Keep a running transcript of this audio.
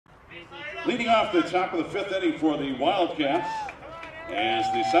Leading off the top of the fifth inning for the Wildcats is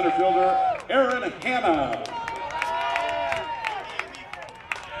the center fielder, Aaron Hanna.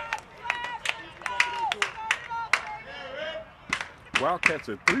 Wildcats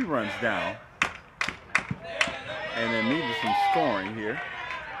are 3 runs down, and they needed some scoring here.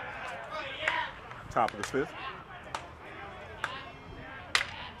 Top of the fifth.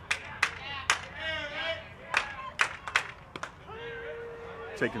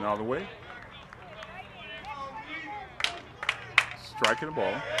 Taking it all the way. Striking the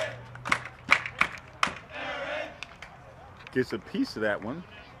ball. Gets a piece of that one.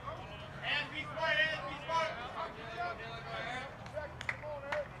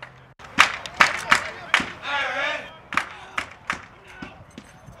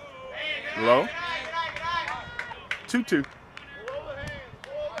 Low. 2-2.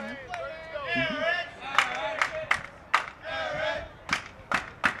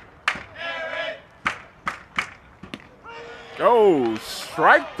 Oh,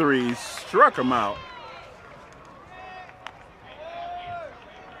 strike 3, struck him out.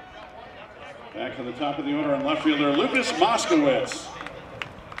 Back to the top of the order in left fielder, Lucas Moskowitz.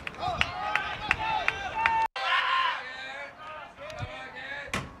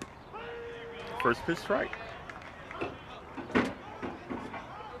 First pitch strike.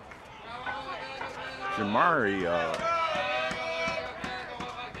 Jamari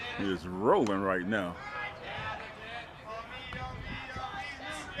is rolling right now.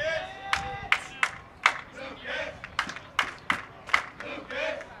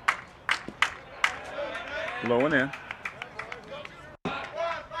 Low and in.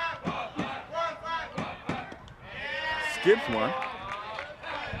 Skips one.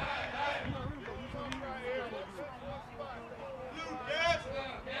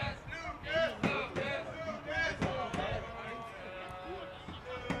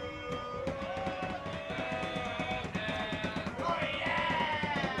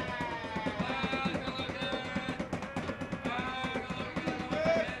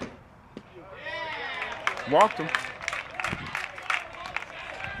 Walked him.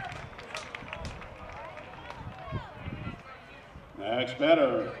 Next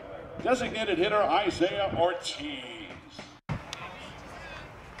batter, designated hitter Isaiah Ortiz.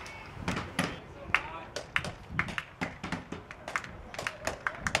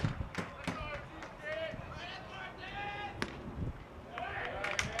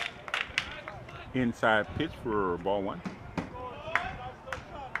 Inside pitch for ball 1.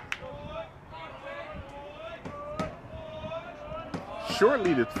 Short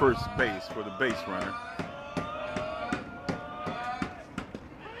lead at first base for the base runner.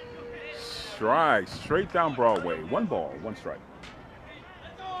 Strike, straight down Broadway. 1 ball, 1 strike.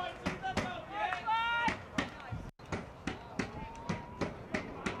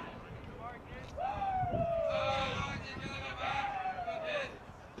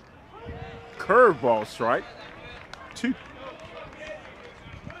 Curveball strike. 2.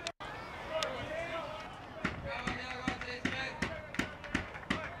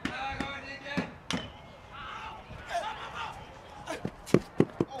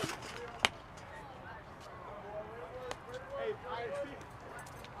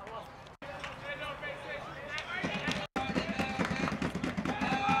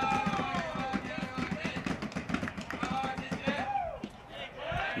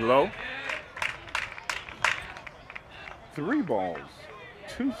 Low. 3 balls,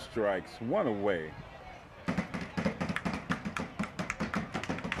 2 strikes, 1 away.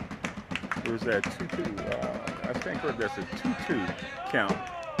 Where's that 2-2? I think that's a 2-2 count.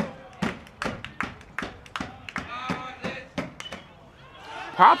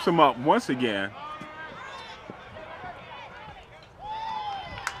 Pops him up once again.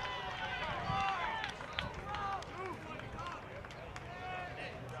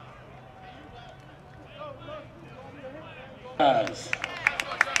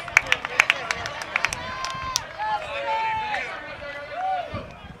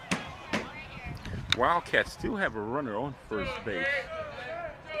 Wildcats still have a runner on first base.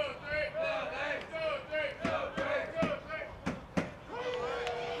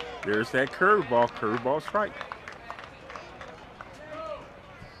 There's that curveball strike.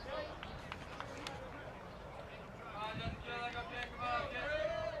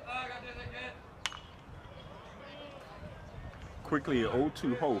 Quickly an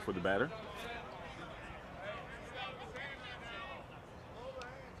 0-2 hole for the batter.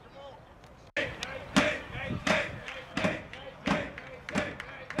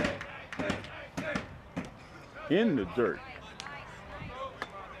 In the dirt.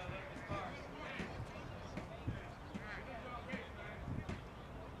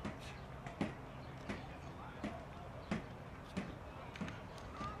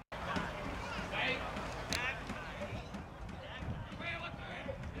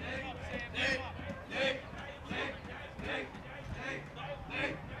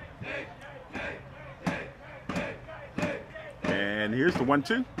 And here's the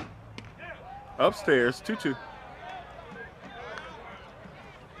 1-2. Upstairs, 2-2.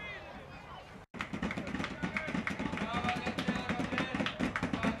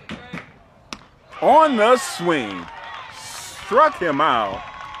 On the swing. Struck him out.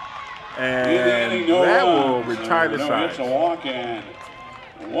 And that will retire the side. It's a walk and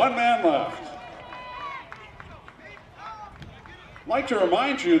 1 man left. I'd like to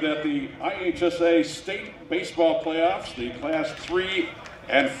remind you that the IHSA state baseball playoffs, the Class 3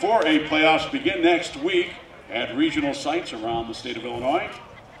 and 4A playoffs begin next week at regional sites around the state of Illinois.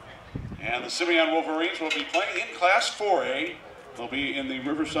 And the Simeon Wolverines will be playing in Class 4A. They'll be in the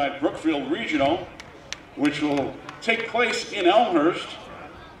Riverside Brookfield Regional, which will take place in Elmhurst.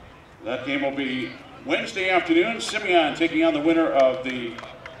 That game will be Wednesday afternoon. Simeon taking on the winner of the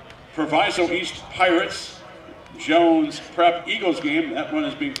Proviso East Pirates Jones Prep Eagles game. That one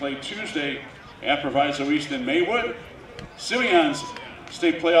is being played Tuesday at Proviso East in Maywood. Simeon's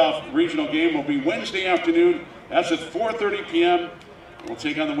state playoff regional game will be Wednesday afternoon. That's at 4:30 p.m. We'll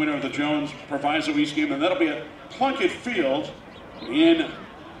take on the winner of the Jones Proviso East game, and that'll be at Plunkett Field in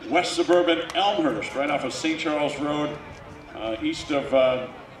west suburban Elmhurst, right off of St. Charles Road, east of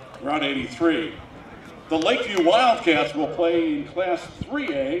Route 83. The Lakeview Wildcats will play in Class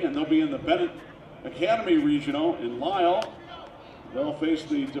 3A, and they'll be in the Bennett Academy Regional in Lisle. They'll face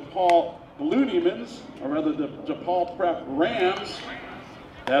the DePaul Blue Demons, or rather the DePaul Prep Rams.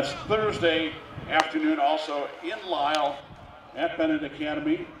 That's Thursday afternoon, also in Lisle at Bennett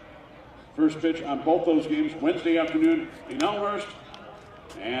Academy. First pitch on both those games Wednesday afternoon in Elmhurst,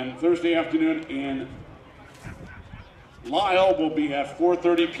 and Thursday afternoon in Lisle will be at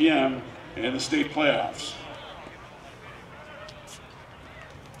 4:30 p.m. in the state playoffs.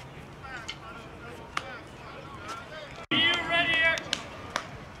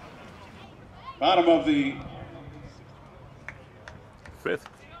 Bottom of the fifth.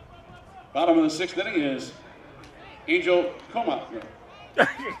 Bottom of the 6th inning is Angel Coma. Okay.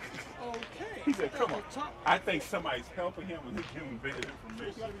 He said, come on. I think somebody's helping him and giving him bit of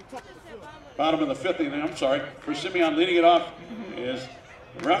information. Bottom of the 5th inning, I'm sorry. For Simeon, leading it off is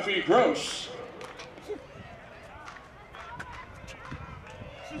Rafi Gross.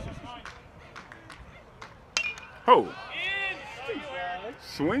 Oh.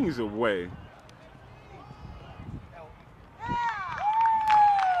 Swings away.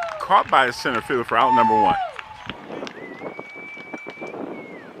 Caught by the center fielder for out number 1.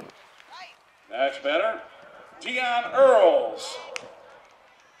 That's better. Dion Earls.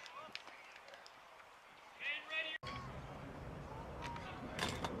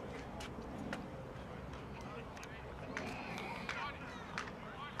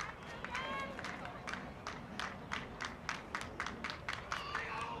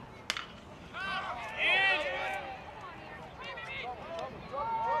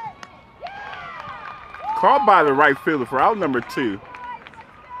 Caught by the right fielder for out number 2.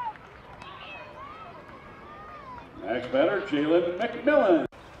 Next batter, Jalen McMillan.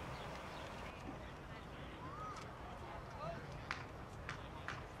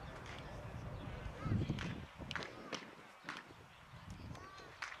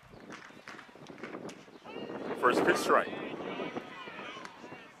 First pitch strike.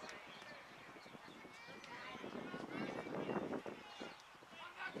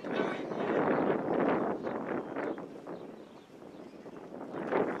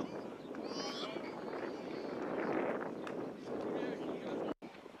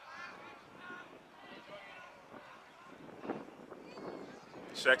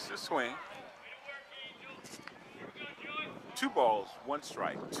 Checks the swing. 2 balls, 1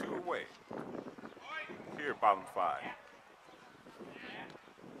 strike, 2 away. Here, bottom 5.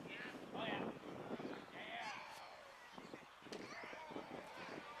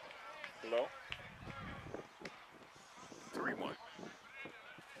 Hello? 3-1.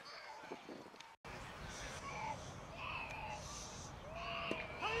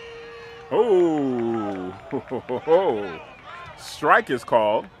 Oh, strike is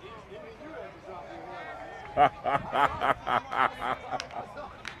called.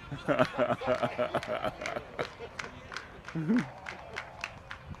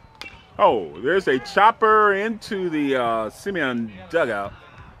 Oh, there's a chopper into the Simeon dugout.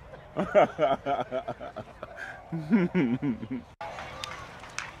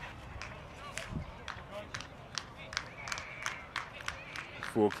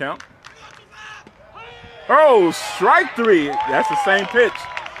 Full count. Oh, strike 3. That's the same pitch.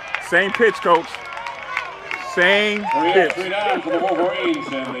 Same pitch, coach. Same pitch. 3 down for the Wolverines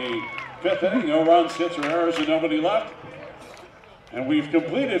in the 5th inning. No runs, hits, or errors, and nobody left. And we've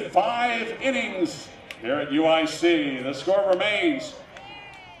completed 5 innings here at UIC. The score remains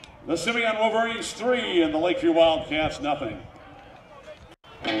the Simeon Wolverines 3 and the Lakeview Wildcats 0.